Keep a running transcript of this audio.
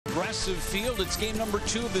Progressive Field. It's game number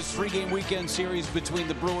 2 of this 3-game weekend series between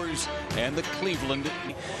the Brewers and the Cleveland.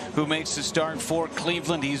 Who makes the start for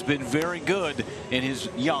Cleveland? He's been very good in his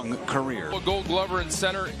young career. A Gold Glover in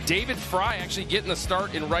center. David Fry actually getting the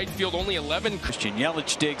start in right field. Only 11. Christian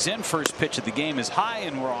Yelich digs in. First pitch of the game is high,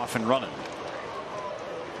 and we're off and running.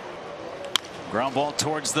 Ground ball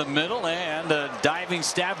towards the middle, and a diving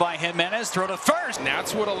stab by Jimenez. Throw to first. And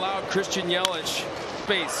that's what allowed Christian Yelich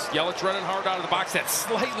space. Yelich running hard out of the box. That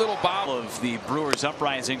slight little bob of the Brewers'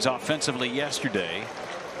 uprisings offensively yesterday.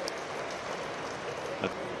 A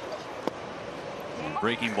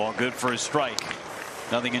breaking ball good for a strike.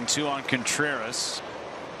 0-2 on Contreras.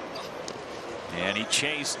 And he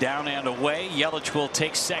chased down and away. Yelich will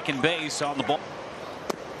take second base on the ball.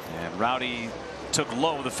 And Rowdy took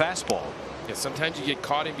low the fastball. Yeah, sometimes you get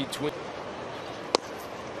caught in between.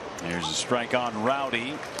 There's a strike on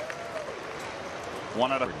Rowdy.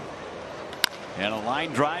 1 out of. And a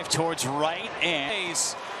line drive towards right,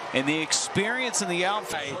 and the experience in the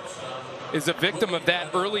outfield is a victim of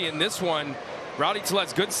that early in this one. Rowdy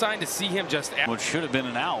Tellez, good sign to see him just what should have been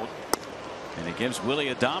an out, and it gives Willie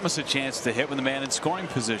Adames a chance to hit with the man in scoring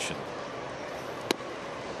position.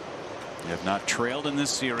 They have not trailed in this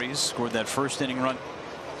series. Scored that first inning run.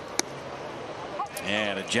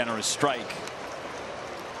 And a generous strike.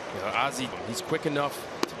 You know, Ozzie, he's quick enough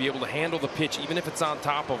to be able to handle the pitch, even if it's on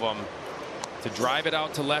top of him, to drive it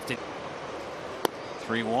out to left.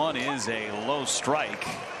 3-1 is a low strike.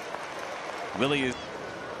 Willie is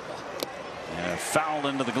fouled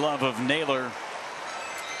into the glove of Naylor.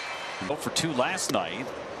 0 for 2 last night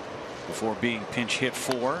before being pinch hit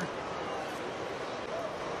 4.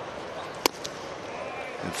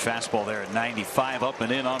 And fastball there at 95, up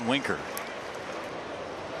and in on Winker.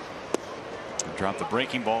 Dropped the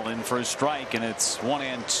breaking ball in for a strike, and it's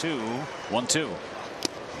 1-2. 1-2.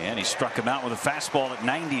 And he struck him out with a fastball at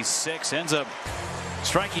 96. Ends up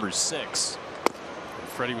striking for 6.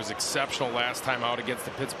 Freddie was exceptional last time out against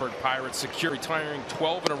the Pittsburgh Pirates, secure retiring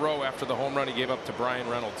 12 in a row after the home run he gave up to Brian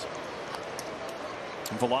Reynolds.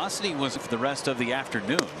 Velocity was for the rest of the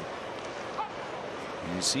afternoon.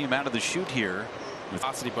 You see him out of the chute here.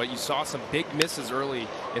 Velocity, but you saw some big misses early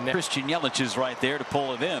in that. Christian Yelich is right there to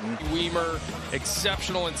pull it in. Weimer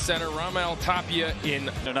exceptional in center. Raimel Tapia in.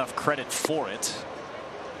 Enough credit for it.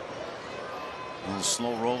 A little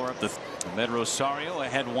slow roller up the Med Rosario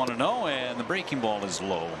ahead 1-0, and the breaking ball is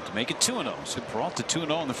low to make it 2-0. So Peralta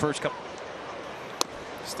 2-0 in the first couple.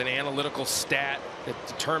 Just an analytical stat that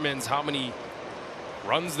determines how many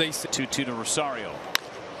runs they. 2-2 to Rosario.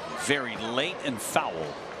 Very late and foul.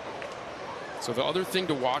 So the other thing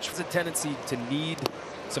to watch is a tendency to need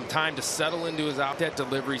some time to settle into his out-that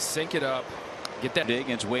delivery, sync it up, get that.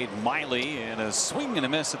 Against Wade Miley, and a swing and a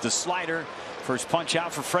miss at the slider. First punch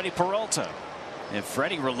out for Freddie Peralta. If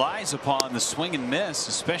Freddie relies upon the swing and miss,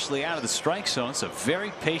 especially out of the strike zone, it's a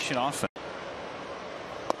very patient offense.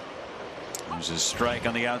 There's a strike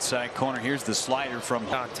on the outside corner. Here's the slider from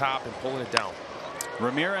on top and pulling it down.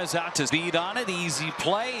 Ramirez out to speed on it. Easy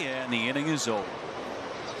play, and the inning is over.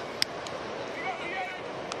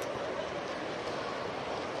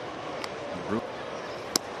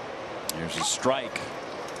 There's a strike.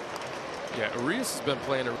 Yeah, Arias has been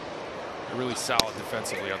playing a really solid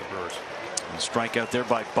defensively on the Brewers. A strikeout there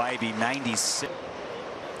by Bybee, 96.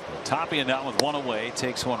 Tapia down with 1 away,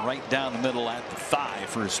 takes one right down the middle at the thigh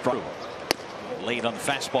for a strike. Late on the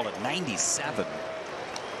fastball at 97.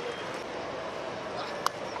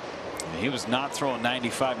 And he was not throwing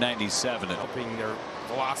 95, 97. Helping their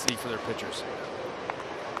velocity for their pitchers.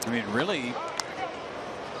 I mean, really.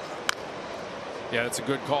 Yeah, that's a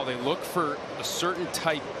good call. They look for a certain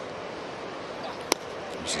type.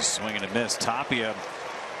 There's a swing and a miss. Tapia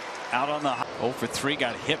out on the 0 for 3.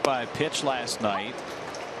 Got hit by a pitch last night,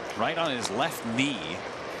 right on his left knee.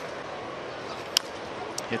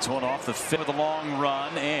 Hits one off the fit with a long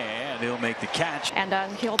run, and he'll make the catch. And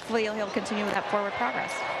hopefully he'll continue with that forward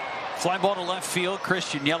progress. Fly ball to left field.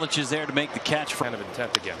 Christian Yelich is there to make the catch. Kind of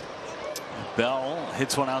intent again. Bell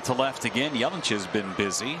hits one out to left again. Yelich has been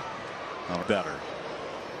busy. Better.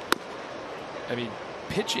 I mean,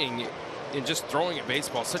 pitching and just throwing at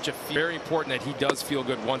baseball, such a very important that he does feel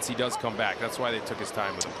good once he does come back. That's why they took his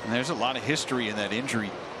time with him. And there's a lot of history in that injury.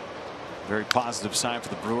 Very positive sign for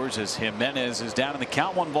the Brewers as Jimenez is down in the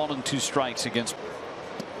count. 1 ball and 2 strikes against.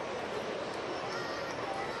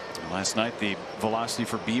 Last night the velocity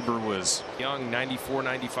for Bieber was young, 94,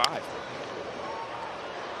 95.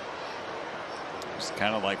 It's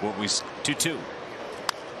kind of like what we 2-2.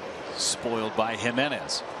 Spoiled by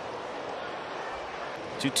Jimenez.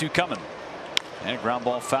 2-2 coming. And a ground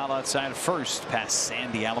ball foul outside of first past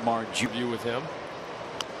Sandy Alomar Jr. With him.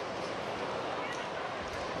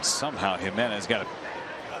 Somehow Jimenez got it.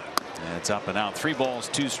 And it's up and out. 3 balls,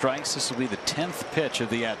 2 strikes. This will be the 10th pitch of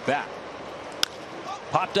the at bat.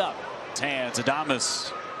 Popped up. Hands.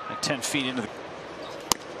 Adames at 10 feet into the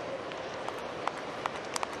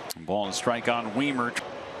ball and strike on Weimer.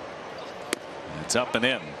 It's up and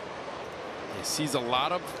in. He sees a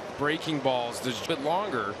lot of breaking balls. There's a bit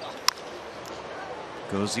longer.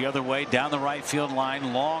 Goes the other way down the right field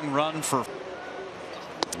line. Long run for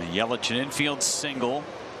Yelich, an infield single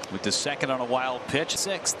with the second on a wild pitch.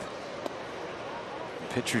 6th.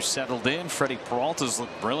 Pitcher settled in. Freddie Peralta's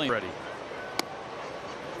looked brilliant. Ready.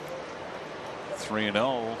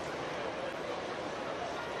 3-0.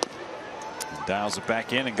 Dials it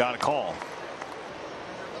back in and got a call.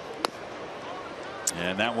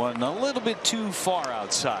 And that one a little bit too far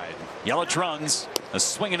outside. Yelich runs. A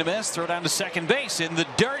swing and a miss. Throw down to second base in the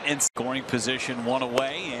dirt. And scoring position, 1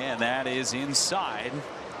 away. And that is inside.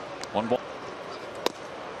 1 ball.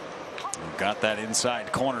 Got that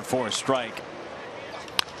inside corner for a strike.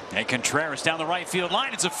 And Contreras down the right field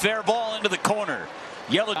line. It's a fair ball into the corner.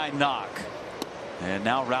 Yelich knock. And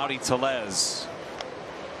now Rowdy Tellez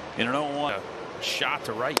in an 0-1. Shot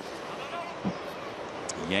to right.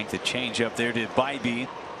 Yanked the change up there to Bybee.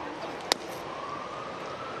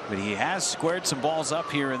 But he has squared some balls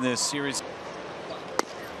up here in this series.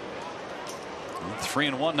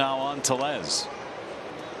 3-1 now on Tellez.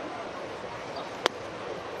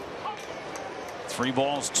 3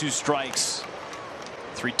 balls, 2 strikes.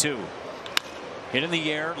 3-2. Hit in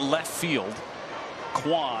the air, left field.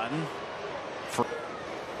 Kwan for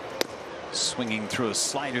swinging through a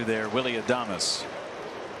slider there. Willy Adames.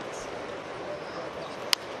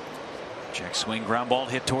 Check swing, ground ball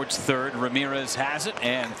hit towards third. Ramirez has it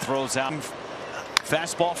and throws out.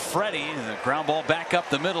 Fastball Freddie, and the ground ball back up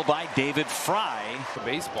the middle by David Fry. The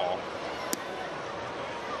baseball.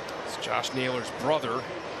 It's Josh Naylor's brother.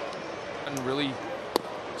 And really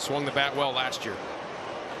swung the bat well last year.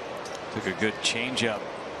 Took a good changeup.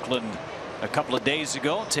 Clinton a couple of days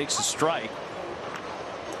ago takes a strike.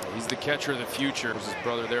 He's the catcher of the future. His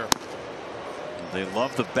brother there. They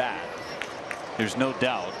love the bat. There's no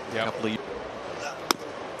doubt. Yep. A couple of,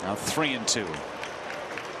 now 3-2.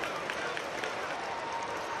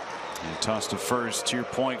 And toss to first. To your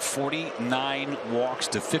point, 49 walks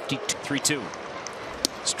to 52. 3-2.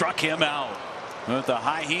 Struck him out with a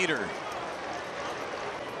high heater.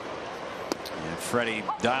 And Freddie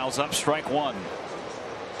dials up strike 1.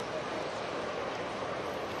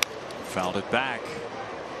 Fouled it back.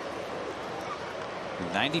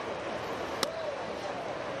 90.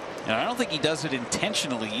 And I don't think he does it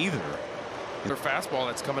intentionally either. Their fastball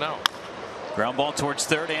that's coming out. Ground ball towards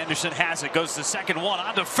third. Anderson has it. Goes to second. 1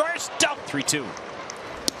 on to first. 3-2.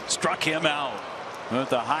 Struck him out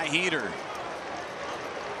with a high heater.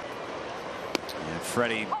 And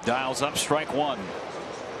Freddie dials up strike 1.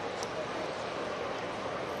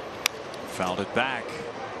 Fouled it back.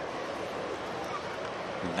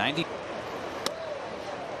 90.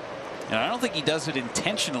 And I don't think he does it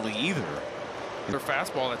intentionally either. Their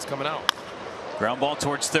fastball that's coming out. Ground ball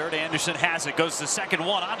towards third. Anderson has it. Goes to second.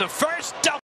 1 on to first.